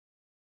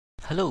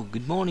Hello,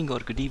 good morning or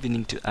good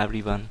evening to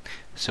everyone.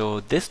 So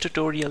this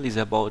tutorial is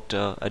about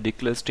a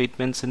declare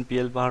statements in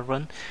PL bar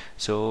 1.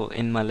 So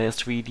in my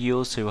last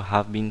videos you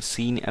have been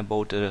seen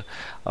about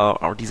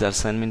or these are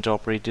assignment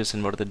operators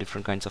and what are the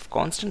different kinds of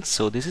constants.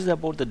 So this is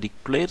about the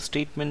declare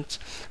statements,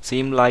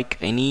 same like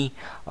any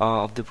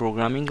of the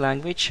programming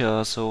language.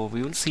 So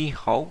we will see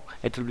how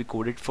it will be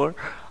coded for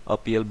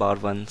PL bar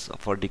 1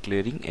 for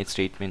declaring a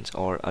statements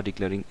or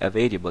declaring a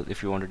variable.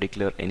 If you want to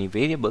declare any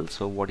variable,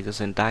 so what is the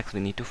syntax we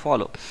need to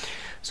follow?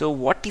 So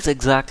what is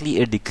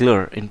exactly a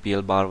declare in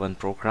PL bar 1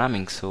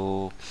 programming?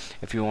 So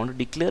if you want to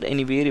declare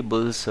any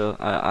variables,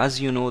 as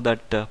you know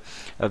that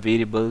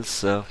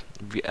variables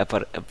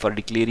for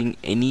declaring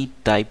any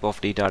type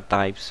of data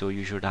type, so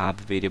you should have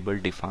variable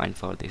defined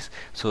for this.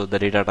 So the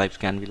data types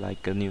can be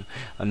like a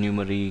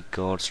numeric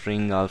or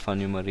string,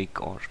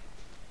 alphanumeric or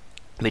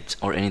bits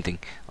or anything.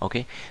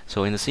 Okay,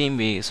 so in the same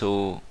way,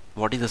 so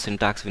what is the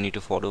syntax we need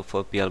to follow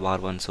for PL bar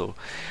 1? So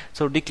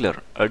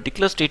declare, a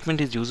declare statement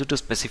is used to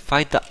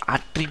specify the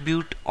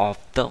attribute of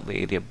the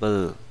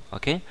variable.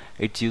 Okay,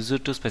 it's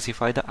used to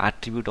specify the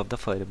attribute of the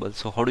variable.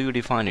 So how do you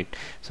define it?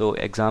 So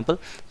example,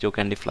 you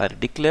can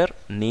declare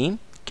name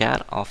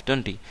char of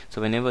 20.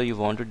 So whenever you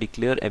want to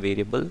declare a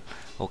variable,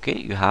 okay,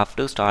 you have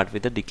to start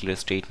with the declare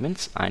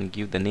statements and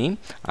give the name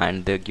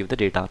and give the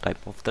data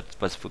type of that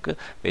specific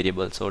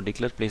variable. So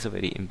declare plays a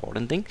very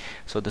important thing.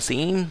 So the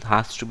same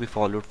has to be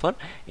followed for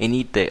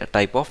any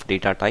type of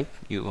data type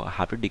you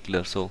have to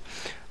declare. So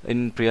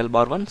in PL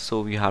bar 1,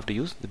 so we have to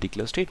use the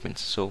declare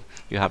statements. So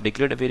you have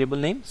declared a variable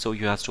name, so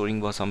you are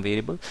storing some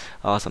variable,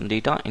 some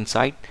data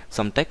inside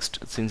some text.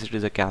 Since it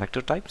is a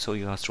character type, so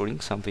you are storing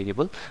some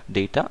variable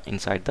data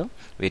inside the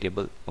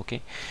variable.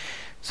 Okay,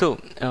 so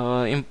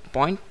in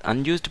point,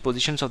 unused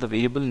positions of the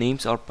variable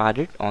names are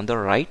padded on the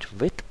right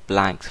with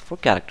blanks for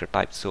character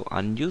types. So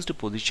unused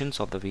positions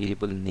of the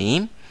variable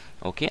name,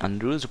 okay,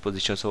 unused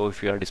position. So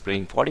if you are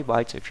displaying 40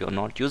 bytes, if you are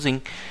not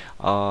using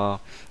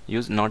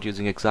not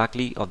using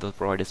exactly of the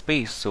provided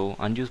space, so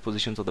unused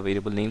positions of the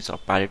variable names are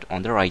padded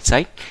on the right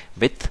side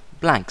with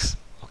blanks.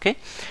 Okay,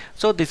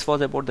 so this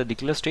was about the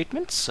declare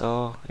statements.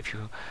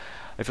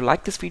 If you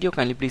like this video,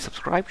 kindly please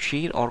subscribe,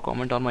 share or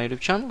comment on my YouTube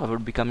channel. I will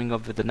be coming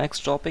up with the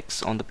next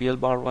topics on the PL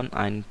bar 1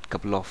 and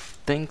couple of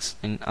things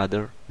in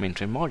other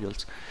mainframe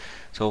modules.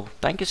 So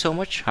thank you so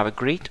much. Have a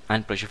great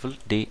and pleasureful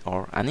day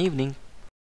or an evening.